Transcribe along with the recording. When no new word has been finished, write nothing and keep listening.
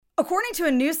According to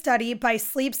a new study by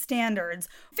Sleep Standards,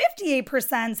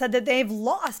 58% said that they've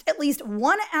lost at least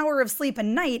 1 hour of sleep a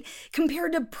night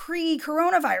compared to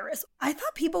pre-coronavirus. I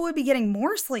thought people would be getting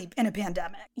more sleep in a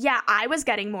pandemic. Yeah, I was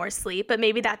getting more sleep, but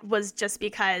maybe that was just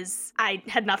because I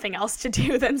had nothing else to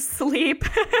do than sleep.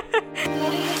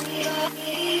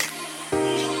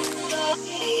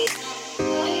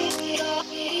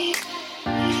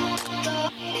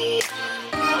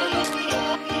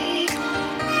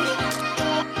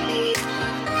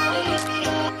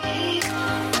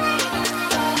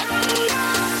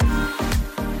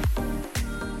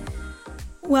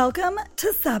 Welcome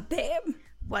to Sup Babe.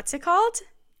 What's it called?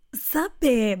 Sup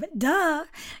Babe, duh.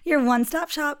 Your one-stop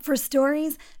shop for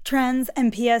stories, trends,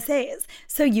 and PSAs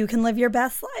so you can live your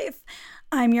best life.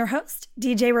 I'm your host,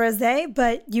 DJ Rose,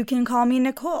 but you can call me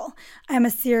Nicole. I'm a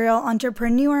serial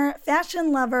entrepreneur,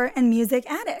 fashion lover, and music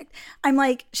addict. I'm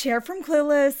like Cher from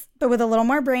Clueless, but with a little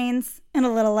more brains and a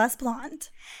little less blonde.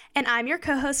 And I'm your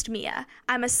co-host, Mia.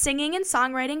 I'm a singing and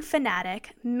songwriting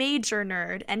fanatic, major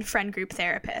nerd, and friend group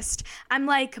therapist. I'm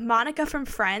like Monica from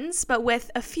Friends, but with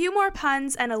a few more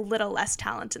puns and a little less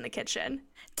talent in the kitchen.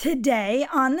 Today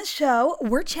on the show,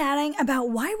 we're chatting about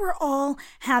why we're all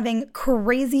having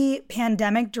crazy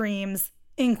pandemic dreams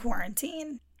in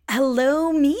quarantine.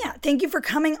 Hello, Mia. Thank you for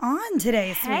coming on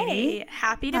today, sweetie. Hey,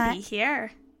 happy to be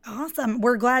here. Awesome.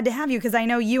 We're glad to have you because I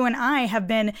know you and I have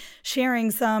been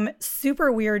sharing some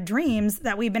super weird dreams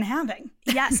that we've been having.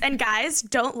 Yes, and guys,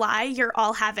 don't lie. You're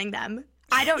all having them.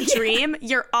 I don't dream.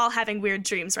 You're all having weird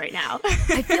dreams right now.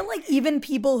 I feel like even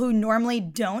people who normally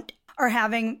don't are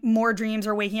having more dreams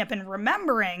or waking up and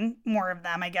remembering more of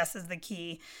them, I guess is the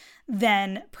key,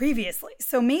 than previously.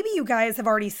 So maybe you guys have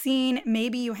already seen,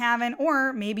 maybe you haven't,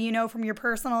 or maybe you know from your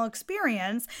personal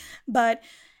experience, but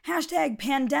hashtag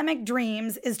pandemic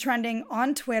dreams is trending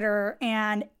on Twitter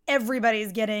and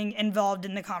everybody's getting involved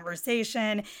in the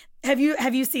conversation. Have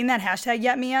you seen that hashtag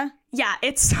yet, Mia? Yeah,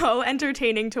 it's so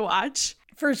entertaining to watch.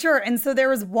 For sure. And so there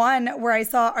was one where I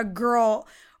saw a girl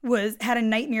had a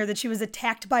nightmare that she was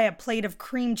attacked by a plate of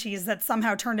cream cheese that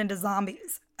somehow turned into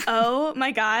zombies. Oh my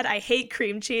God, I hate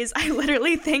cream cheese. I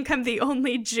literally think I'm the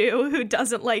only Jew who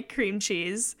doesn't like cream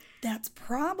cheese. That's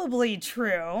probably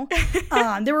true.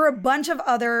 There were a bunch of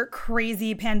other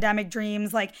crazy pandemic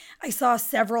dreams. Like I saw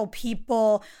several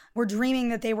people were dreaming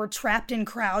that they were trapped in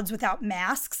crowds without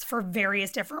masks for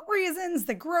various different reasons.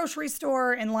 The grocery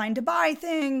store, in line to buy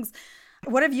things.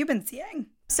 What have you been seeing?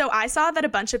 So I saw that a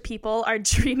bunch of people are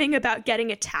dreaming about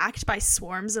getting attacked by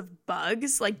swarms of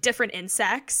bugs, like different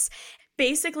insects.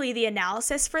 Basically, the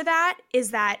analysis for that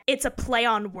is that it's a play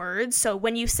on words. So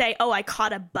when you say, oh, I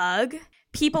caught a bug,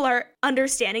 people are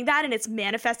understanding that and it's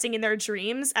manifesting in their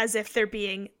dreams as if they're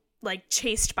being like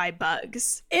chased by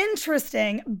bugs.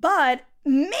 Interesting, but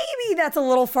maybe that's a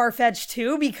little far-fetched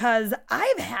too, because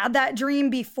I've had that dream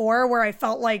before where I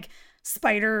felt like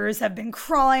spiders have been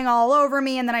crawling all over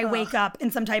me and then I wake up in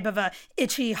some type of a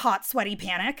itchy, hot, sweaty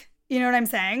panic. You know what I'm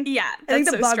saying? Yeah, I think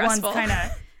the so bug stressful.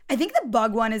 I think the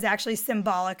bug one is actually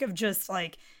symbolic of just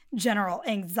like general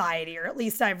anxiety, or at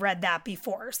least I've read that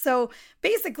before. So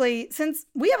basically, since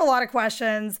we have a lot of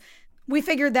questions, we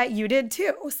figured that you did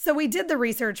too. So we did the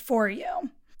research for you.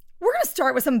 We're going to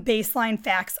start with some baseline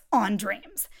facts on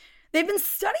dreams. They've been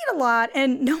studied a lot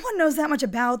and no one knows that much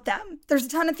about them. There's a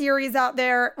ton of theories out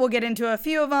there. We'll get into a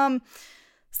few of them.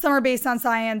 Some are based on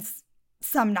science,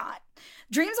 some not.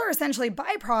 Dreams are essentially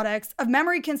byproducts of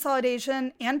memory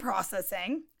consolidation and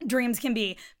processing. Dreams can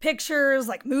be pictures,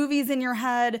 like movies in your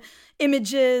head,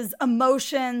 images,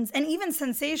 emotions, and even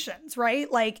sensations, right?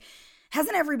 Like,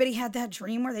 hasn't everybody had that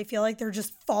dream where they feel like they're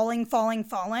just falling?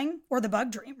 Or the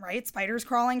bug dream, right? Spiders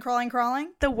crawling.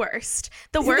 The worst.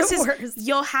 The worst is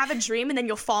you'll have a dream and then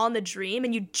you'll fall in the dream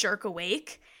and you jerk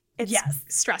awake. It's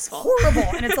stressful. Horrible.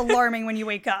 And it's alarming when you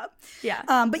wake up. Yeah.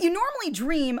 But you normally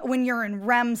dream when you're in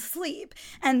REM sleep.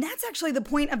 And that's actually the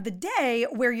point of the day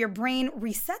where your brain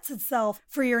resets itself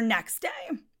for your next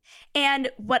day. And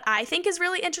what I think is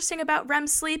really interesting about REM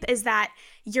sleep is that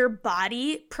your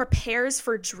body prepares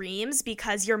for dreams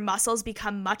because your muscles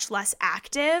become much less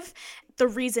active. The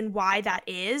reason why that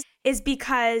is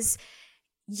because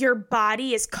your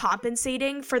body is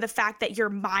compensating for the fact that your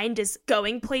mind is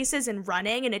going places and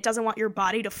running and it doesn't want your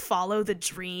body to follow the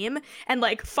dream and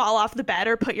like fall off the bed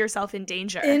or put yourself in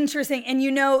danger. Interesting. And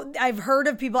you know, I've heard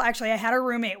of people, actually I had a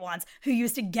roommate once who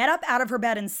used to get up out of her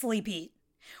bed and sleep eat,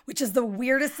 which is the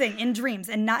weirdest thing in dreams,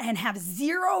 and have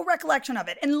zero recollection of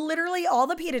it. And literally all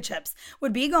the pita chips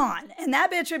would be gone. And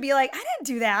that bitch would be like, I didn't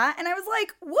do that. And I was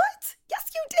like, what? Yes,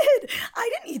 you did.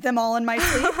 I didn't eat them all in my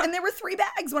sleep. And there were 3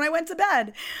 bags when I went to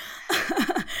bed.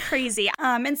 Crazy.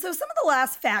 And so some of the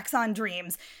last facts on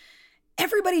dreams.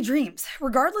 Everybody dreams,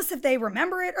 regardless if they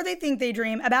remember it or they think they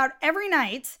dream. About every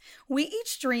night, we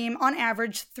each dream on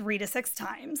average 3 to 6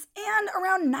 times. And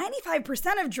around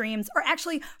 95% of dreams are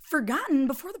actually forgotten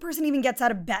before the person even gets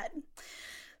out of bed.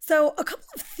 So a couple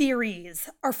of theories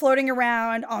are floating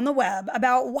around on the web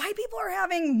about why people are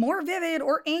having more vivid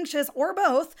or anxious or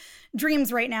both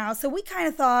dreams right now. So we kind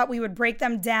of thought we would break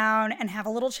them down and have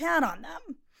a little chat on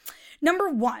them. Number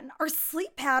 1, our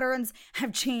sleep patterns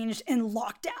have changed in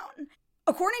lockdown.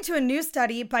 According to a new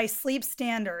study by Sleep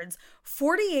Standards,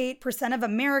 48% of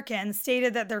Americans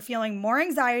stated that they're feeling more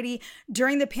anxiety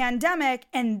during the pandemic,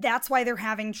 and that's why they're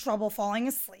having trouble falling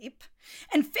asleep.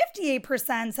 And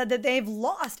 58% said that they've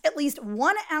lost at least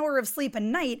 1 hour of sleep a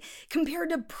night compared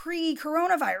to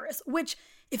pre-coronavirus, which,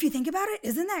 if you think about it,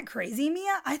 isn't that crazy,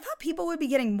 Mia? I thought people would be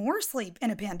getting more sleep in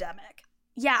a pandemic.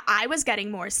 Yeah, I was getting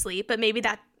more sleep, but maybe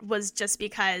that was just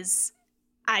because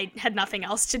I had nothing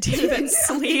else to do than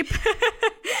sleep.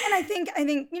 And I think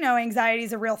anxiety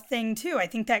is a real thing too. I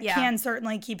think that can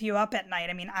certainly keep you up at night.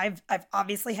 I mean, I've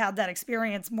obviously had that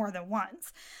experience more than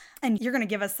once. And you're going to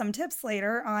give us some tips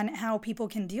later on how people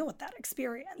can deal with that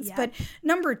experience. Yeah. But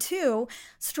number 2,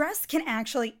 stress can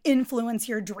actually influence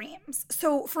your dreams.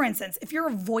 So for instance, if you're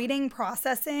avoiding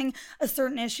processing a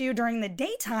certain issue during the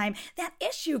daytime, that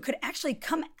issue could actually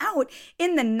come out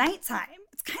in the nighttime.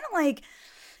 It's kind of like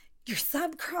your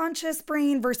subconscious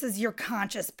brain versus your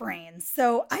conscious brain.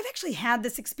 So I've actually had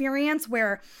this experience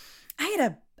where I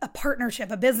had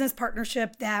a business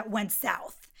partnership that went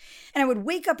south. And I would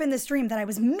wake up in this dream that I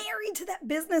was married to that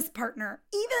business partner,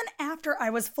 even after I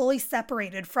was fully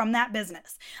separated from that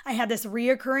business. I had this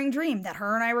reoccurring dream that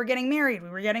her and I were getting married. We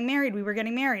were getting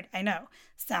married. I know.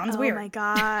 Sounds weird. Oh my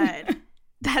God.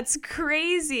 That's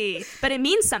crazy. But it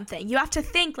means something. You have to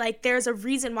think like there's a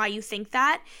reason why you think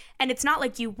that. And it's not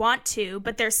like you want to,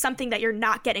 but there's something that you're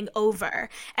not getting over.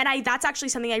 And that's actually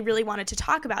something I really wanted to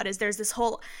talk about is there's this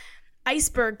whole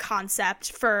iceberg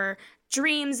concept for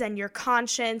dreams and your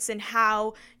conscience and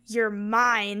how your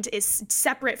mind is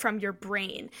separate from your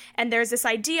brain. And there's this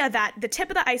idea that the tip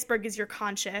of the iceberg is your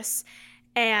conscious,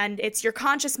 and it's your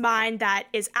conscious mind that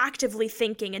is actively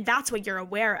thinking, and that's what you're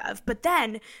aware of. But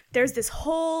then there's this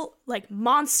whole like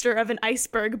monster of an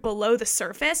iceberg below the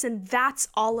surface, and that's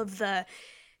all of the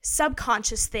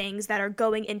subconscious things that are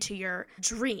going into your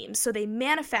dreams. So they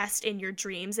manifest in your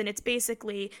dreams, and it's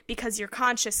basically because your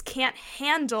conscious can't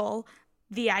handle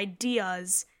the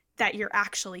ideas that you're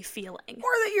actually feeling. Or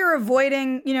that you're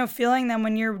avoiding, feeling them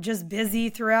when you're just busy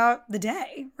throughout the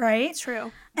day, right? It's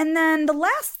true. And then the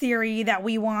last theory that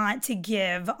we want to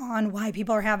give on why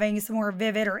people are having some more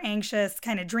vivid or anxious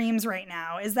kind of dreams right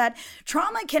now is that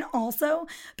trauma can also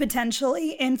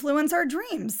potentially influence our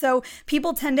dreams. So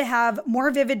people tend to have more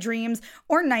vivid dreams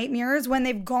or nightmares when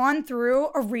they've gone through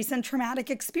a recent traumatic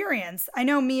experience. I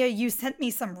know, Mia, you sent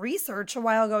me some research a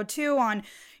while ago too on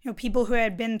people who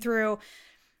had been through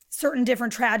certain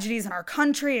different tragedies in our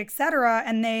country, etc.,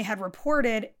 and they had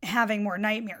reported having more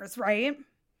nightmares, right?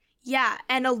 Yeah,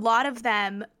 and a lot of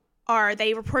them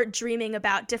they report dreaming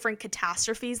about different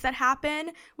catastrophes that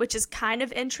happen, which is kind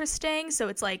of interesting. So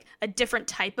it's like a different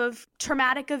type of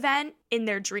traumatic event in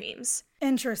their dreams.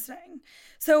 Interesting.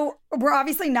 So we're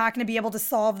obviously not going to be able to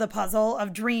solve the puzzle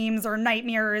of dreams or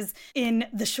nightmares in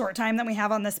the short time that we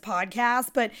have on this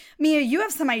podcast. But Mia, you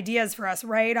have some ideas for us,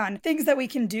 right, on things that we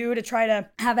can do to try to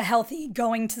have a healthy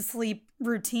going to sleep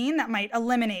routine that might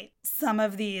eliminate some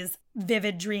of these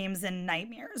vivid dreams and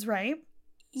nightmares, right?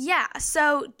 Yeah.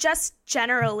 So just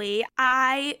generally,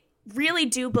 I really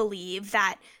do believe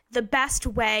that the best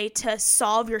way to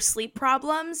solve your sleep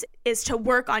problems is to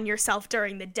work on yourself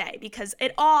during the day because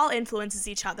it all influences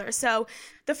each other. So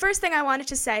the first thing I wanted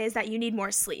to say is that you need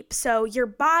more sleep. So your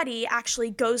body actually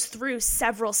goes through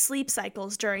several sleep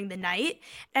cycles during the night,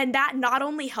 and that not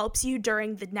only helps you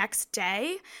during the next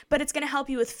day, but it's going to help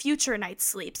you with future night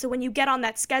sleep. So when you get on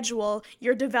that schedule,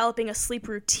 you're developing a sleep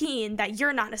routine that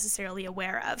you're not necessarily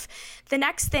aware of. The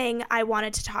next thing I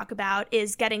wanted to talk about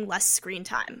is getting less screen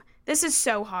time. This is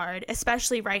so hard,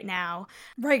 especially right now.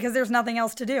 Right, because there's nothing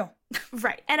else to do.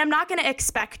 Right. And I'm not going to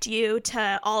expect you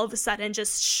to all of a sudden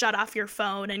just shut off your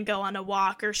phone and go on a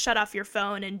walk or shut off your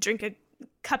phone and drink a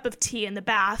cup of tea in the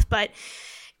bath, but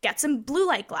get some blue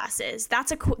light glasses.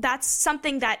 That's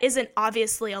something that isn't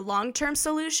obviously a long-term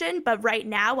solution, but right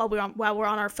now while we're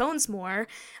on our phones more,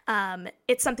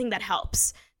 it's something that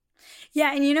helps.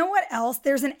 Yeah, and you know what else?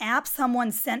 There's an app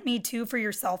someone sent me too for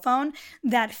your cell phone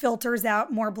that filters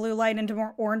out more blue light into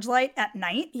more orange light at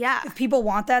night. Yeah. If people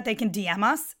want that, they can DM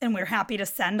us and we're happy to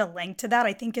send a link to that.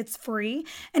 I think it's free.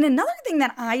 And another thing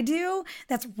that I do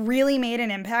that's really made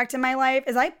an impact in my life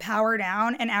is I power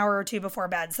down an hour or two before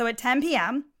bed. So at 10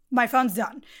 p.m., my phone's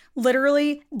done.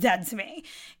 Literally dead to me.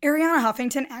 Ariana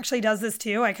Huffington actually does this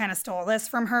too. I kind of stole this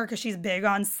from her because she's big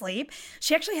on sleep.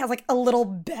 She actually has like a little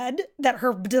bed that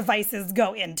her devices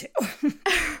go into.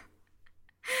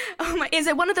 Oh my, is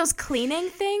it one of those cleaning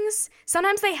things?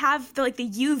 Sometimes they have the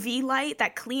UV light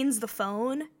that cleans the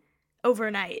phone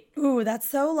overnight. Ooh, that's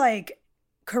so like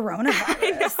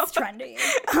coronavirus trendy.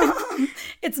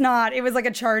 It's not. It was like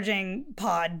a charging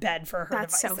pod bed for her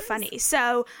That's devices. so funny.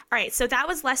 So, all right, so that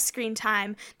was less screen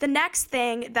time. The next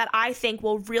thing that I think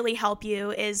will really help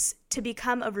you is to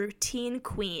become a routine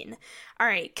queen. All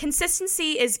right,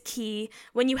 consistency is key.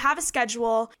 When you have a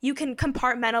schedule, you can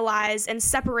compartmentalize and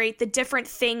separate the different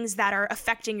things that are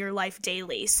affecting your life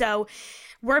daily. So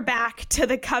we're back to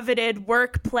the coveted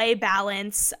work-play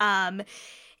balance.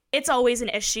 It's always an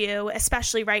issue,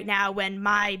 especially right now when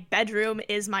my bedroom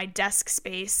is my desk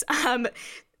space.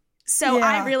 So Yeah,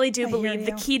 I really do I believe hear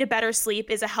the you. key to better sleep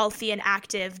is a healthy and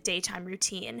active daytime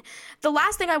routine. The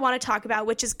last thing I want to talk about,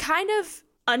 which is kind of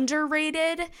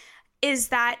underrated, is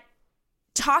that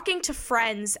talking to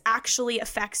friends actually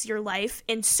affects your life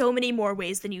in so many more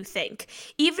ways than you think.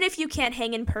 Even if you can't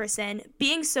hang in person,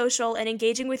 being social and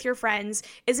engaging with your friends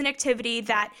is an activity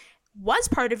that was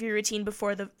part of your routine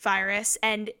before the virus,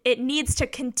 and it needs to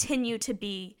continue to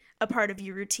be a part of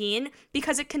your routine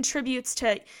because it contributes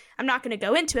to, I'm not going to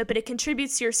go into it, but it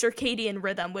contributes to your circadian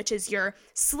rhythm, which is your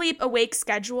sleep-awake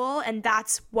schedule, and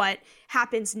that's what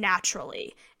happens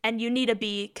naturally, and you need to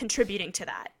be contributing to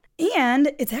that.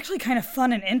 And it's actually kind of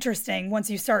fun and interesting once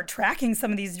you start tracking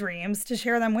some of these dreams to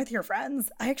share them with your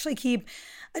friends. I actually keep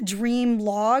a dream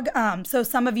log. So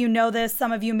some of you know this,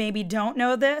 some of you maybe don't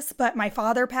know this, but my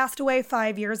father passed away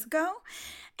 5 years ago.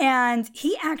 And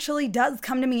he actually does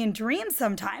come to me in dreams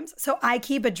sometimes. So I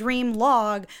keep a dream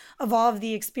log of all of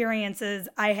the experiences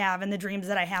I have and the dreams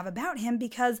that I have about him,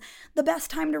 because the best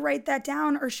time to write that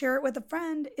down or share it with a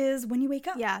friend is when you wake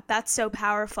up. Yeah, that's so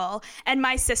powerful. And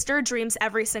my sister dreams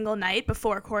every single night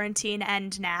before quarantine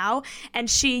and now. And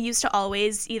she used to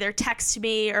always either text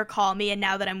me or call me. And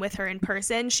now that I'm with her in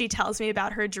person, she tells me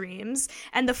about her dreams.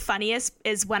 And the funniest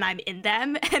is when I'm in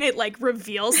them and it like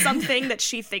reveals something that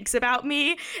she thinks about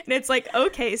me. And it's like,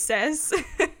 okay, sis.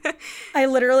 I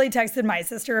literally texted my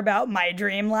sister about my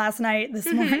dream last night this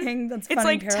morning. That's funny. It's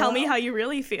like, parallel. tell me how you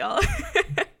really feel.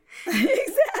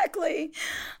 Exactly.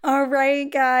 All right,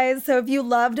 guys. So if you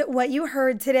loved what you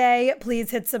heard today,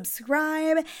 please hit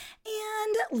subscribe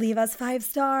and leave us 5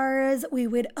 stars. We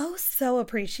would oh so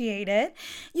appreciate it.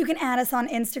 You can add us on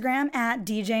Instagram at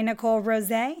DJ Nicole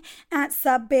Rose, at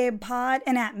SupBabePod,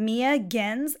 and at Mia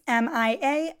Gins,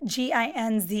 MIAGINZ.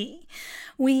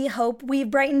 We hope we've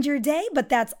brightened your day, but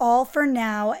that's all for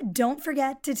now. Don't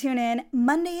forget to tune in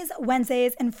Mondays,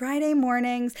 Wednesdays, and Friday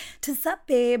mornings to Sup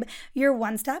Babe, your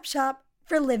one-stop shop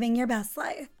for living your best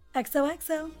life.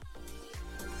 XOXO.